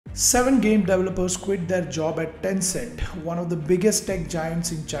Seven game developers quit their job at Tencent, one of the biggest tech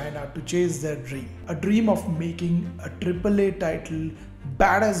giants in China, to chase their dream. A dream of making a AAA title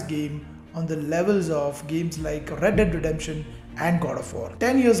badass game on the levels of games like Red Dead Redemption and God of War.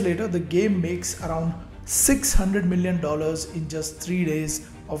 10 years later, the game makes around $600 million in just 3 days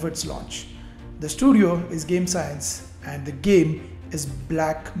of its launch. The studio is Game Science and the game is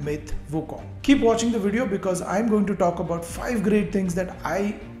Black Myth Wukong. Keep watching the video because I'm going to talk about 5 great things that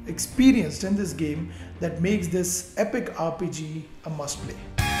I experienced in this game that makes this epic RPG a must play.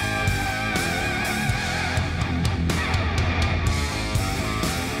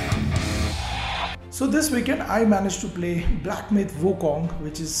 So this weekend I managed to play Black Myth Wukong,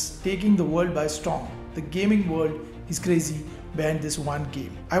 which is taking the world by storm. The gaming world is crazy behind this one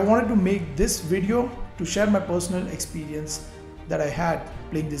game. I wanted to make this video to share my personal experience that I had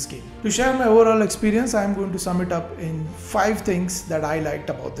playing this game. To share my overall experience, I am going to sum it up in 5 things that I liked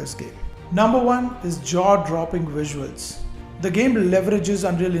about this game. Number 1 is jaw-dropping visuals. The game leverages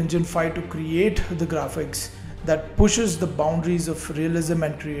Unreal Engine 5 to create the graphics that pushes the boundaries of realism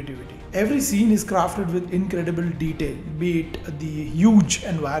and creativity. Every scene is crafted with incredible detail, be it the huge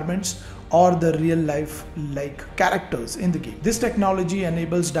environments or the real life like characters in the game. This technology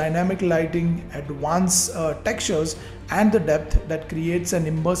enables dynamic lighting, advanced textures and the depth that creates an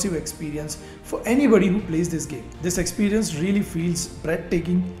immersive experience for anybody who plays this game. This experience really feels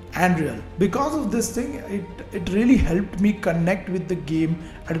breathtaking and real. Because of this thing, it really helped me connect with the game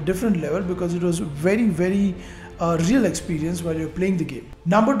at a different level because it was very real experience while you're playing the game.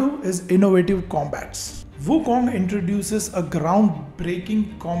 Number 2 is innovative combats. Wukong introduces a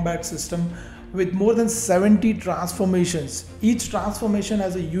groundbreaking combat system with more than 70 transformations. Each transformation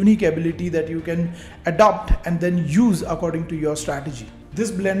has a unique ability that you can adopt and then use according to your strategy.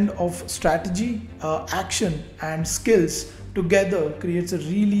 This blend of strategy, action and skills together creates a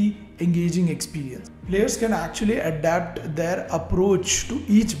really engaging experience. Players can actually adapt their approach to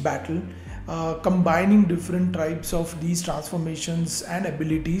each battle, combining different types of these transformations and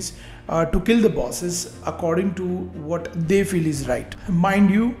abilities to kill the bosses according to what they feel is right. Mind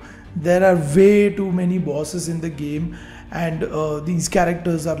you, there are way too many bosses in the game and these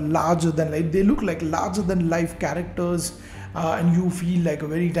characters are larger than life. They look like larger than life characters and you feel like a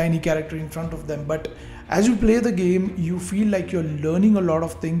very tiny character in front of them. But as you play the game, you feel like you're learning a lot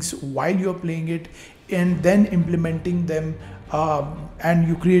of things while you're playing it and then implementing them and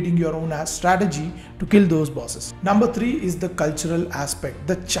you creating your own strategy to kill those bosses. Number 3 is the cultural aspect,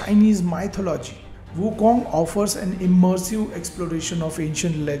 the Chinese mythology. Wukong offers an immersive exploration of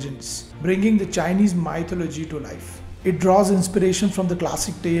ancient legends, bringing the Chinese mythology to life. It draws inspiration from the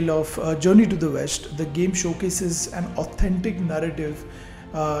classic tale of Journey to the West. The game showcases an authentic narrative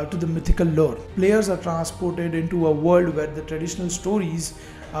to the mythical lore. Players are transported into a world where the traditional stories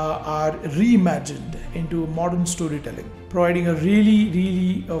are reimagined into modern storytelling, providing a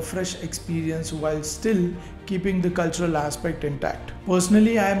really fresh experience while still keeping the cultural aspect intact.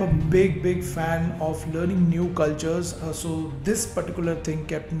 Personally, I am a big fan of learning new cultures, so this particular thing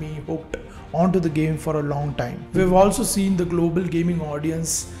kept me hooked onto the game for a long time. We've also seen the global gaming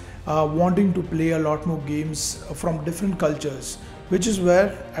audience wanting to play a lot more games from different cultures, which is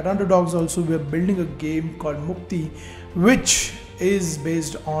where at Underdogs also we're building a game called Mukti, which is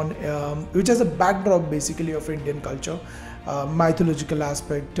based on which has a backdrop basically of Indian culture, mythological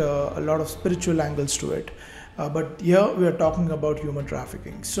aspect, a lot of spiritual angles to it, but here we are talking about human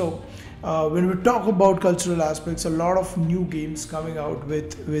trafficking. So when we talk about cultural aspects, a lot of new games coming out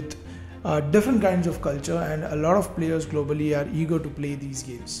with different kinds of culture, and a lot of players globally are eager to play these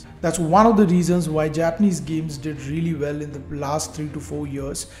games. That's one of the reasons why Japanese games did really well in the last 3 to 4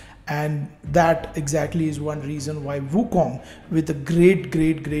 years, and that exactly is one reason why Wukong, with a great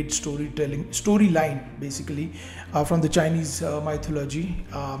storyline basically from the Chinese mythology,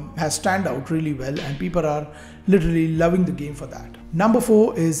 has stand out really well, and people are literally loving the game for that. Number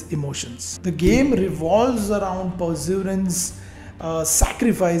 4 is emotions. The game revolves around perseverance,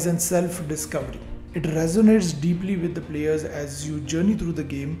 sacrifice and self-discovery. It resonates deeply with the players as you journey through the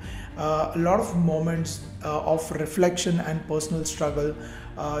game. A lot of moments of reflection and personal struggle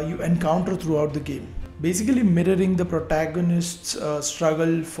you encounter throughout the game, basically mirroring the protagonist's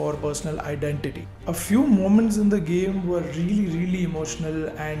struggle for personal identity. A few moments in the game were really emotional,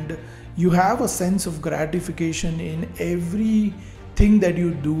 and you have a sense of gratification in everything that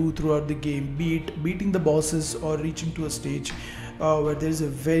you do throughout the game, be it beating the bosses or reaching to a stage where there is a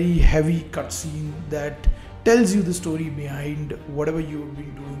very heavy cutscene that tells you the story behind whatever you've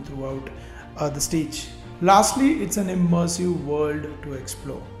been doing throughout the stage. Lastly, it's an immersive world to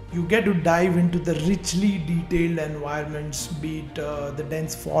explore. You get to dive into the richly detailed environments, be it the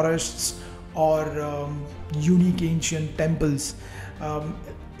dense forests or unique ancient temples.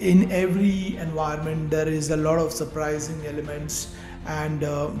 In every environment there is a lot of surprising elements, and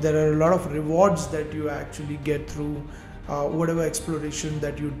there are a lot of rewards that you actually get through whatever exploration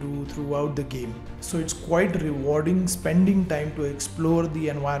that you do throughout the game. So it's quite rewarding spending time to explore the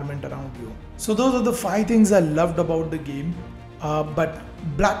environment around you. So those are the 5 things I loved about the game. But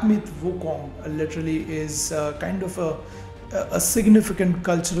Black Myth Wukong literally is kind of a significant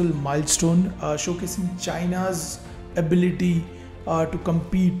cultural milestone, showcasing China's ability to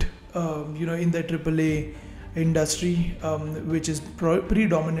compete in the AAA industry, which is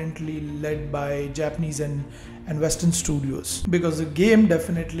predominantly led by Japanese and Western studios, because the game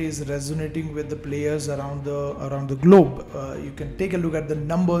definitely is resonating with the players around the globe. You can take a look at the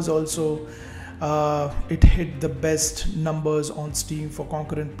numbers also. It hit the best numbers on Steam for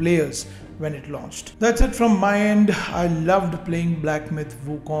concurrent players when it launched. That's it from my end. I loved playing Black Myth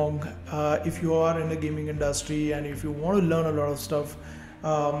Wukong. If you are in the gaming industry and if you want to learn a lot of stuff,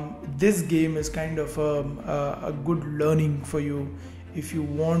 this game is kind of a good learning for you if you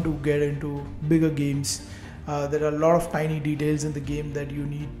want to get into bigger games. There are a lot of tiny details in the game that you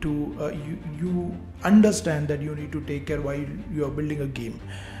need to you understand that you need to take care while you are building a game.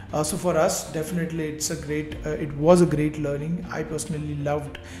 So for us, definitely it was a great learning. I personally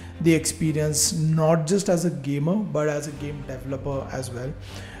loved the experience, not just as a gamer but as a game developer as well.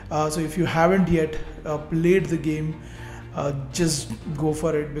 So if you haven't yet played the game, just go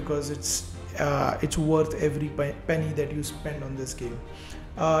for it, because it's worth every penny that you spend on this game.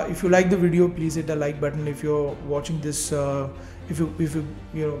 If you like the video, please hit the like button. If you're watching this, if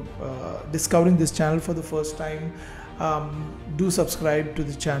you discovering this channel for the first time, do subscribe to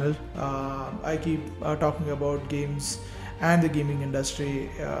the channel. I keep talking about games and the gaming industry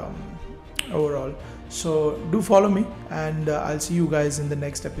overall. So do follow me, and I'll see you guys in the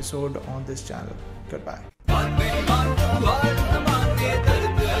next episode on this channel. Goodbye.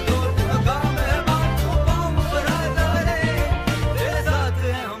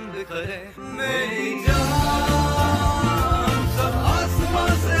 मेरी